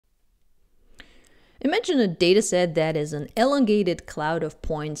Imagine a dataset that is an elongated cloud of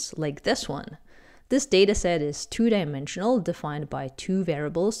points like this one. This dataset is two-dimensional, defined by two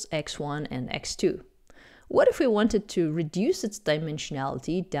variables, x1 and x2. What if we wanted to reduce its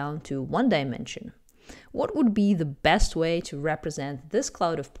dimensionality down to one dimension? What would be the best way to represent this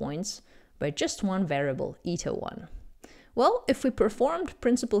cloud of points by just one variable, eta1? Well, if we performed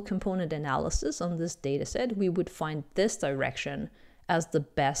principal component analysis on this dataset, we would find this direction as the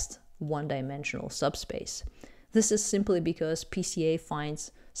best one-dimensional subspace. This is simply because PCA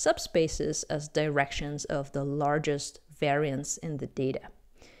finds subspaces as directions of the largest variance in the data.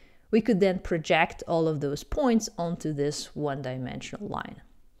 We could then project all of those points onto this one-dimensional line.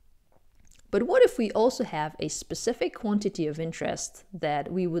 But what if we also have a specific quantity of interest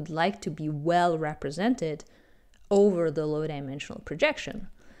that we would like to be well represented over the low-dimensional projection?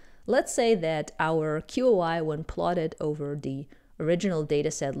 Let's say that our QoI, when plotted over the original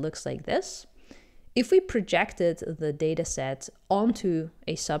dataset, looks like this. If we projected the dataset onto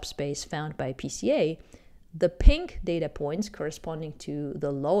a subspace found by PCA, the pink data points corresponding to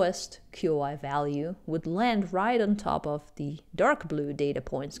the lowest QoI value would land right on top of the dark blue data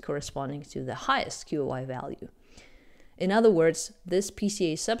points corresponding to the highest QoI value. In other words, this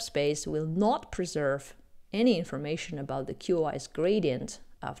PCA subspace will not preserve any information about the QoI's gradient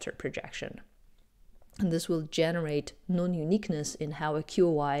after projection. And this will generate non-uniqueness in how a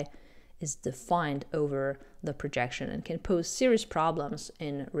QoI is defined over the projection and can pose serious problems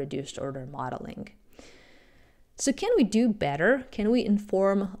in reduced order modeling. So can we do better? Can we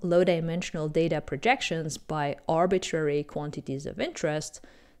inform low-dimensional data projections by arbitrary quantities of interest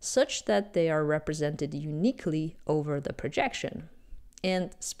such that they are represented uniquely over the projection?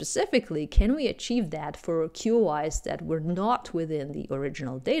 And specifically, can we achieve that for QoIs that were not within the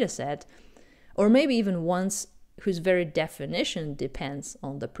original dataset, or maybe even ones whose very definition depends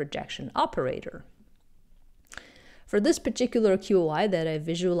on the projection operator? For this particular QoI that I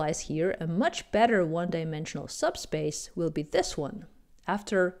visualize here, a much better one-dimensional subspace will be this one.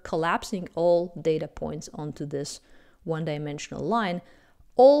 After collapsing all data points onto this one-dimensional line,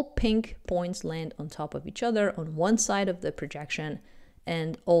 all pink points land on top of each other on one side of the projection,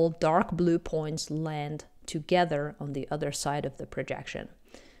 and all dark blue points land together on the other side of the projection.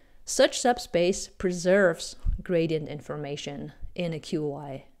 Such subspace preserves gradient information in a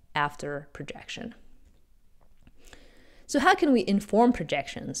QoI after projection. So how can we inform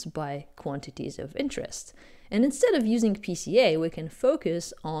projections by quantities of interest? And instead of using PCA, we can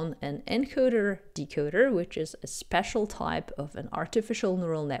focus on an encoder-decoder, which is a special type of an artificial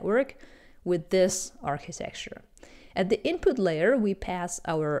neural network with this architecture. At the input layer, we pass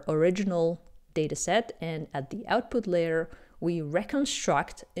our original dataset, and at the output layer, we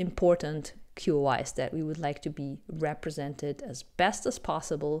reconstruct important QoIs that we would like to be represented as best as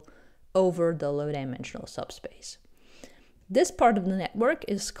possible over the low-dimensional subspace. This part of the network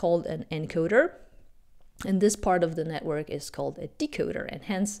is called an encoder, and this part of the network is called a decoder, and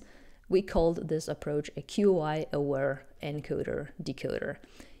hence we called this approach a QoI-aware encoder-decoder.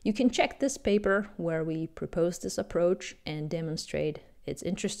 You can check this paper where we propose this approach and demonstrate its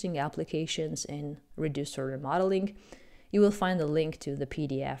interesting applications in reduced order modeling. You will find a link to the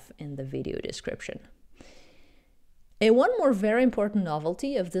PDF in the video description. And one more very important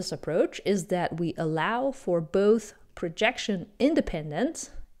novelty of this approach is that we allow for both projection-independent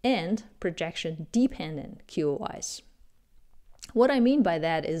and projection-dependent QoIs. What I mean by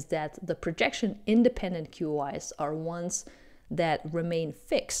that is that the projection-independent QoIs are ones that remain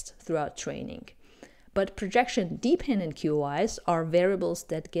fixed throughout training. But projection-dependent QoIs are variables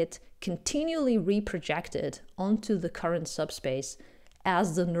that get continually reprojected onto the current subspace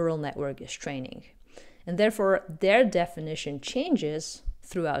as the neural network is training. And therefore, their definition changes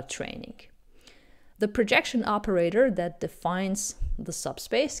throughout training. The projection operator that defines the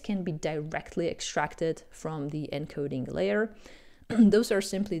subspace can be directly extracted from the encoding layer. Those are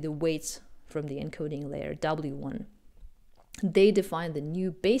simply the weights from the encoding layer, W1. They define the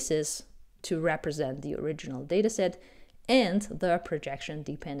new basis to represent the original dataset and the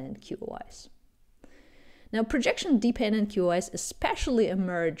projection-dependent QoIs. Now, projection-dependent QoIs especially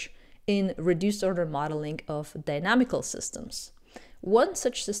emerge in reduced order modeling of dynamical systems. One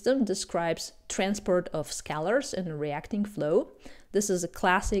such system describes transport of scalars in a reacting flow. This is a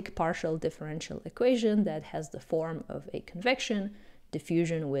classic partial differential equation that has the form of a convection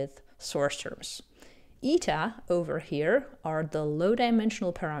diffusion with source terms. Eta over here are the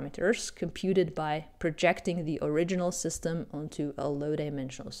low-dimensional parameters computed by projecting the original system onto a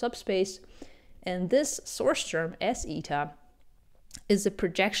low-dimensional subspace, and this source term, S eta, is a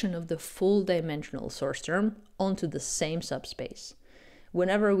projection of the full dimensional source term onto the same subspace.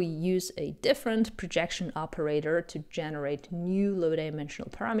 whenever we use a different projection operator to generate new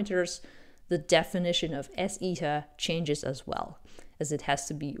low-dimensional parameters, the definition of S eta changes as well, as it has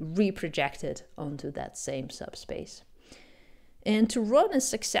to be reprojected onto that same subspace. And to run a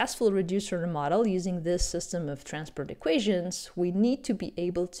successful reducer model using this system of transport equations, we need to be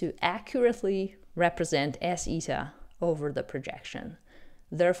able to accurately represent S eta over the projection.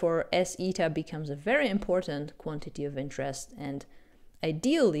 Therefore, S eta becomes a very important quantity of interest, and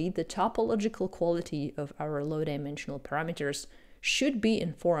ideally, the topological quality of our low-dimensional parameters should be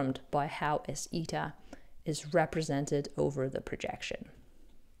informed by how S eta is represented over the projection.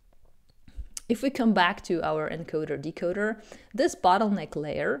 If we come back to our encoder-decoder, this bottleneck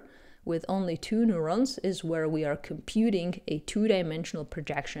layer with only 2 neurons is where we are computing a 2-dimensional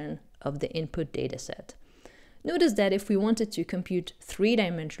projection of the input dataset. Notice that if we wanted to compute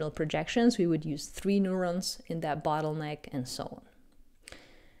 3-dimensional projections, we would use 3 neurons in that bottleneck and so on.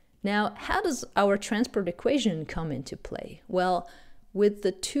 Now, how does our transport equation come into play? Well, with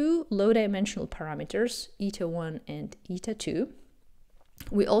the 2 low-dimensional parameters, eta 1 and eta 2,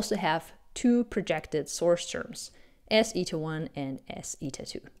 we also have 2 projected source terms, S eta 1 and S eta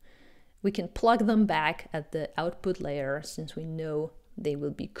 2. We can plug them back at the output layer since we know they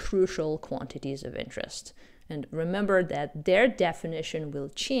will be crucial quantities of interest. And remember that their definition will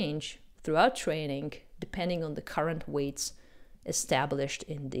change throughout training depending on the current weights established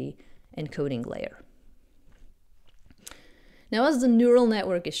in the encoding layer. Now, as the neural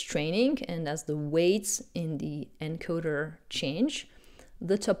network is training and as the weights in the encoder change,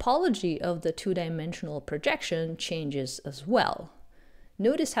 the topology of the 2-dimensional projection changes as well.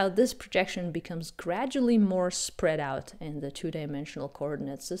 Notice how this projection becomes gradually more spread out in the 2-dimensional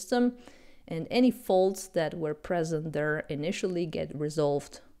coordinate system, and any faults that were present there initially get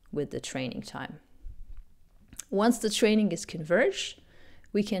resolved with the training time. Once the training is converged,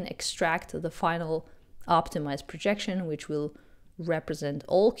 we can extract the final optimized projection, which will represent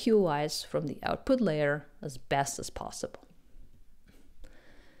all QoIs from the output layer as best as possible.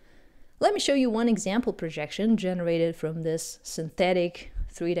 Let me show you one example projection generated from this synthetic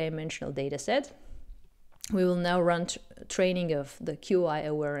 3-dimensional dataset. We will now run training of the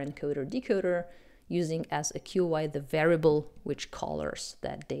QoI-aware encoder-decoder using as a QoI the variable which colors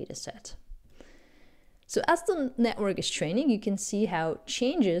that dataset. So as the network is training, you can see how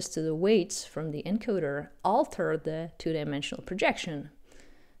changes to the weights from the encoder alter the 2-dimensional projection,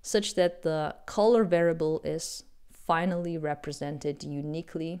 such that the color variable is finally represented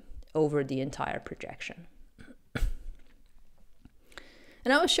uniquely over the entire projection.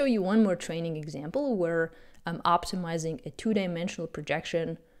 And I will show you one more training example where I'm optimizing a 2-dimensional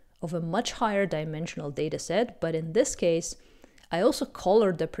projection of a much higher dimensional dataset, but in this case, I also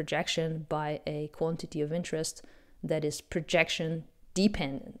colored the projection by a quantity of interest that is projection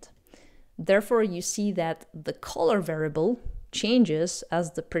dependent. Therefore, you see that the color variable changes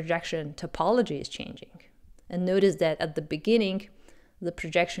as the projection topology is changing. And notice that at the beginning, the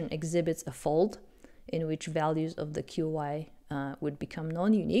projection exhibits a fold in which values of the QoI would become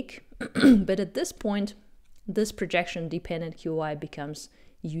non-unique. But at this point, this projection-dependent QoI becomes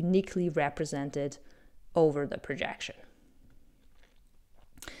uniquely represented over the projection.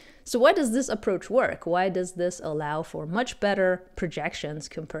 So why does this approach work? Why does this allow for much better projections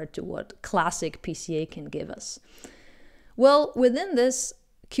compared to what classic PCA can give us? Well, within this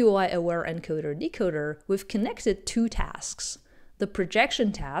QoI-aware encoder-decoder, we've connected 2 tasks. The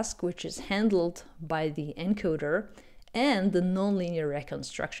projection task, which is handled by the encoder, and the nonlinear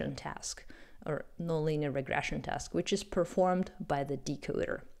reconstruction task, or nonlinear regression task, which is performed by the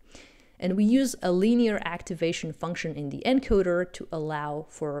decoder. And we use a linear activation function in the encoder to allow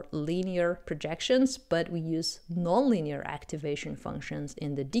for linear projections, but we use nonlinear activation functions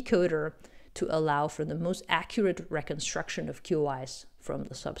in the decoder to allow for the most accurate reconstruction of QoIs from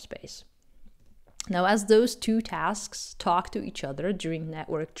the subspace. Now, as those 2 tasks talk to each other during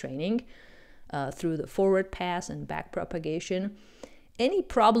network training through the forward pass and back propagation, any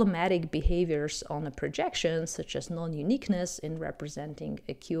problematic behaviors on a projection, such as non-uniqueness in representing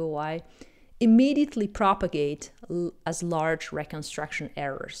a QoI, immediately propagate as large reconstruction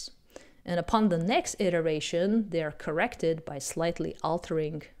errors. And upon the next iteration, they are corrected by slightly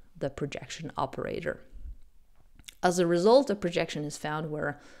altering the projection operator. As a result, a projection is found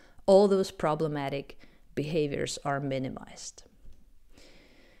where all those problematic behaviors are minimized.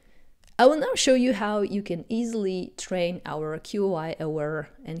 I will now show you how you can easily train our QoI-aware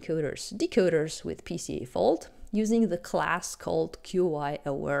encoders-decoders with PCAfold using the class called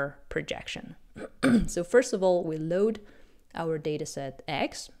QoI-AwareProjection. So first of all, we load our dataset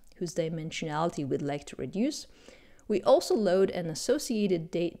X, whose dimensionality we'd like to reduce. we also load an associated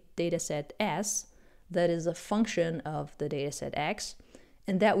dataset S that is a function of the dataset X,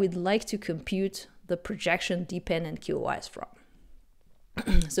 and that we'd like to compute the projection-dependent QoIs from.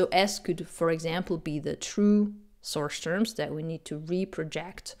 So S could, for example, be the true source terms that we need to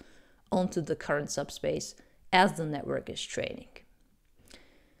reproject onto the current subspace as the network is training.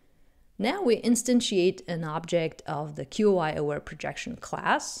 Now we instantiate an object of the QoI-AwareProjection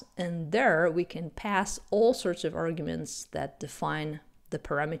class, and there we can pass all sorts of arguments that define the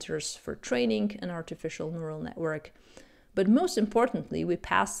parameters for training an artificial neural network. But most importantly, we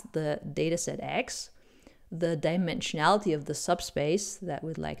pass the dataset X, the dimensionality of the subspace that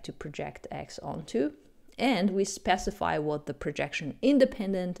we'd like to project X onto, and we specify what the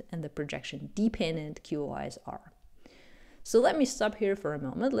projection-independent and the projection-dependent QoIs are. So let me stop here for a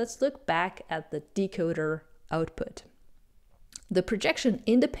moment. Let's look back at the decoder output. The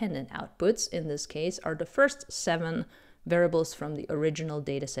projection-independent outputs in this case are the first 7 variables from the original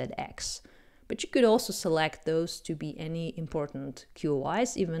dataset X. But you could also select those to be any important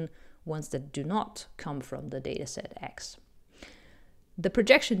QoIs, even ones that do not come from the dataset X. The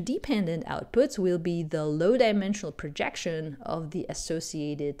projection-dependent outputs will be the low-dimensional projection of the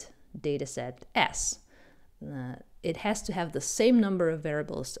associated dataset S. It has to have the same number of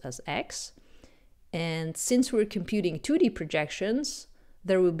variables as X, and since we're computing 2D projections,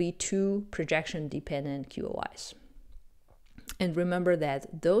 there will be 2 projection-dependent QoIs. And remember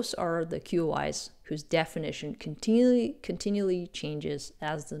that those are the QoIs whose definition continually changes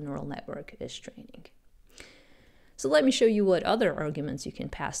as the neural network is training. So let me show you what other arguments you can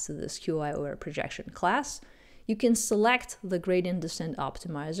pass to this QoI-AwareProjection class. You can select the gradient descent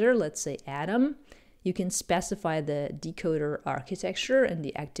optimizer, let's say Atom. You can specify the decoder architecture and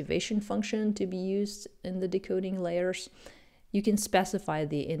the activation function to be used in the decoding layers. You can specify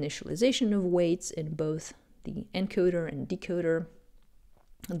the initialization of weights in both the encoder and decoder,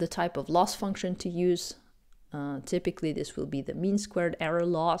 the type of loss function to use. Typically, this will be the mean squared error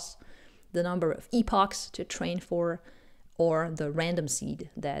loss, the number of epochs to train for, or the random seed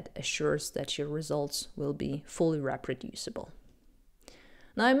that assures that your results will be fully reproducible.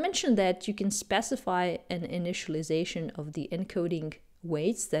 Now, I mentioned that you can specify an initialization of the encoding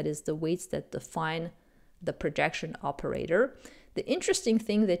weights, that is the weights that define the projection operator. The interesting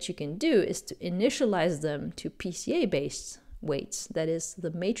thing that you can do is to initialize them to PCA-based weights, that is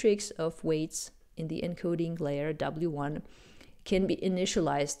the matrix of weights in the encoding layer W1 can be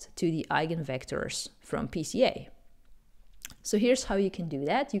initialized to the eigenvectors from PCA. So here's how you can do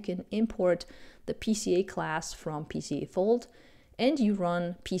that. You can import the PCA class from PCAfold, and you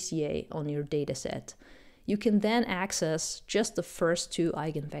run PCA on your dataset. You can then access just the first 2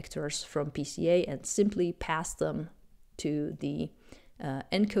 eigenvectors from PCA and simply pass them to the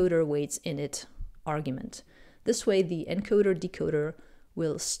encoder weights init argument. This way, the encoder-decoder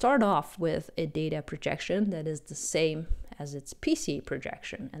will start off with a data projection that is the same as its PCA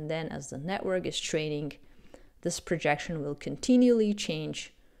projection, and then as the network is training, this projection will continually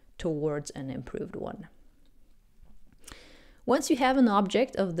change towards an improved one. Once you have an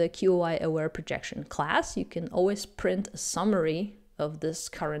object of the QoI-AwareProjection class, you can always print a summary of this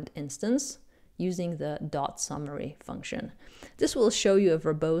current instance using the .summary function. This will show you a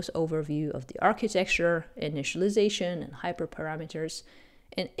verbose overview of the architecture, initialization, and hyperparameters,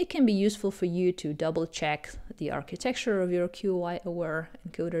 and it can be useful for you to double-check the architecture of your QoI-aware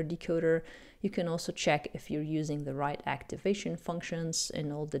encoder-decoder. You can also check if you're using the right activation functions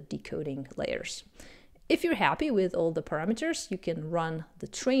in all the decoding layers. If you're happy with all the parameters, you can run the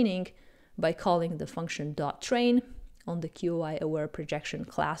training by calling the function .train on the QoI-AwareProjection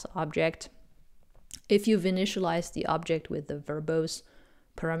class object. If you've initialized the object with the verbose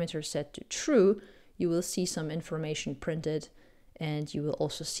parameter set to true, you will see some information printed, and you will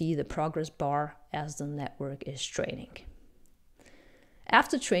also see the progress bar as the network is training.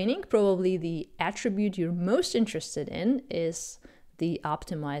 After training, probably the attribute you're most interested in is the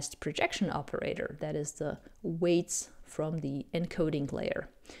optimized projection operator, that is the weights from the encoding layer.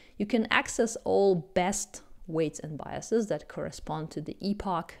 You can access all best weights and biases that correspond to the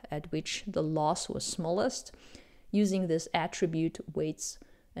epoch at which the loss was smallest using this attribute weights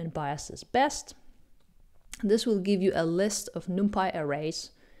and biases best. This will give you a list of NumPy arrays,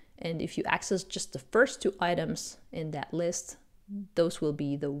 and if you access just the first 2 items in that list, those will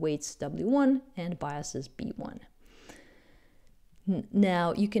be the weights W1 and biases B1.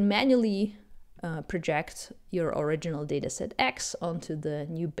 Now, you can manually project your original dataset X onto the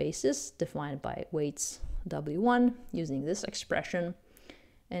new basis defined by weights W1 using this expression.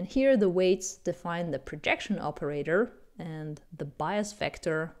 And here the weights define the projection operator, and the bias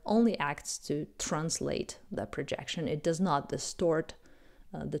vector only acts to translate the projection. It does not distort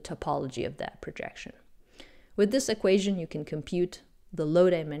the topology of that projection. With this equation, you can compute the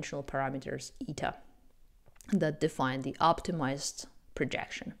low-dimensional parameters eta that define the optimized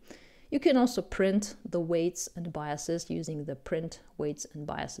projection. You can also print the weights and biases using the print weights and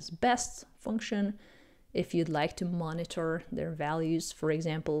biases best function. If you'd like to monitor their values, for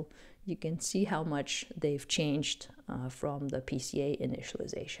example, you can see how much they've changed from the PCA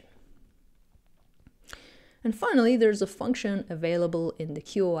initialization. And finally, there's a function available in the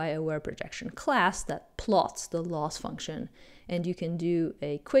QoI-AwareProjection class that plots the loss function, and you can do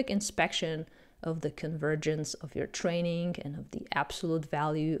a quick inspection of the convergence of your training and of the absolute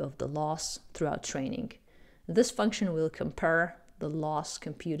value of the loss throughout training. This function will compare the loss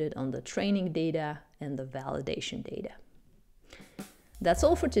computed on the training data and the validation data. That's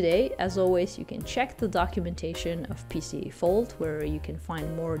all for today. As always, you can check the documentation of PCAfold, where you can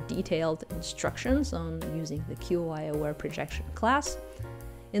find more detailed instructions on using the QoI-AwareProjection class.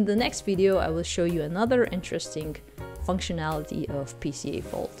 In the next video, I will show you another interesting functionality of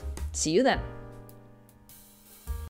PCAfold. See you then!